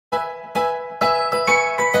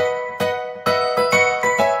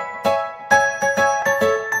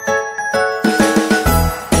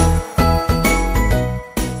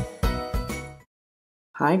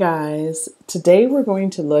Hi guys, today we're going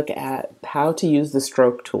to look at how to use the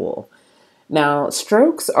stroke tool. Now,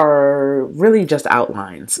 strokes are really just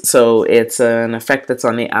outlines, so it's an effect that's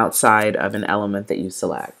on the outside of an element that you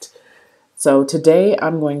select. So today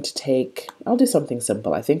I'll do something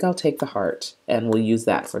simple. I think I'll take the heart and we'll use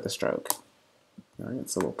that for the stroke. All right,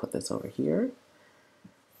 so we'll put this over here.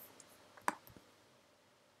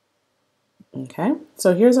 Okay,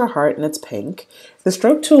 so here's our heart and it's pink. The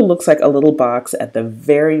stroke tool looks like a little box at the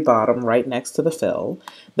very bottom right next to the fill.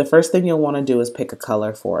 The first thing you'll want to do is pick a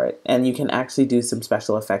color for it. And you can actually do some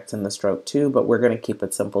special effects in the stroke too, but we're going to keep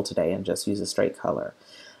it simple today and just use a straight color.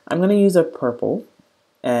 I'm going to use a purple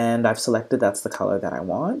and I've selected that's the color that I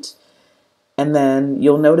want. And then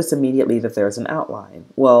you'll notice immediately that there's an outline.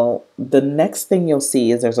 Well, the next thing you'll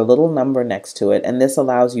see is there's a little number next to it, and this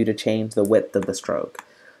allows you to change the width of the stroke.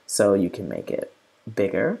 So you can make it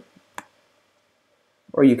bigger,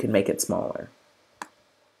 or you can make it smaller.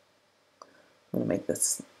 I'm going to make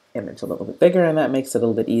this image a little bit bigger, and that makes it a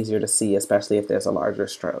little bit easier to see, especially if there's a larger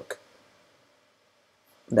stroke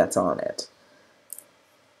that's on it.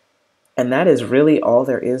 And that is really all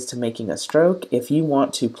there is to making a stroke. If you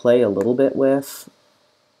want to play a little bit with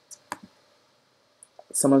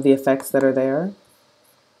some of the effects that are there,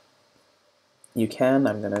 you can.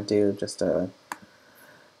 I'm going to do just a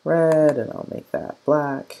red, and I'll make that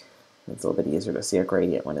black. It's a little bit easier to see a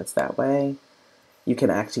gradient when it's that way. You can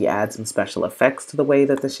actually add some special effects to the way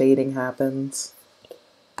that the shading happens.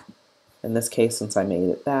 In this case, since I made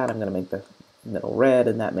it that, I'm going to make the middle red,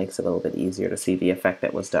 and that makes it a little bit easier to see the effect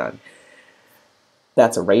that was done.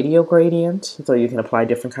 That's a radial gradient, so you can apply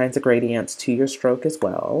different kinds of gradients to your stroke as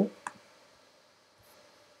well.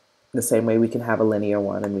 The same way we can have a linear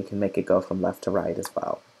one, and we can make it go from left to right as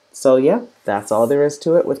well. So yeah, that's all there is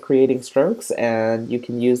to it with creating strokes, and you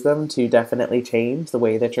can use them to definitely change the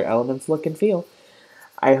way that your elements look and feel.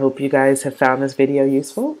 I hope you guys have found this video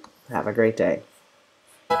useful. Have a great day.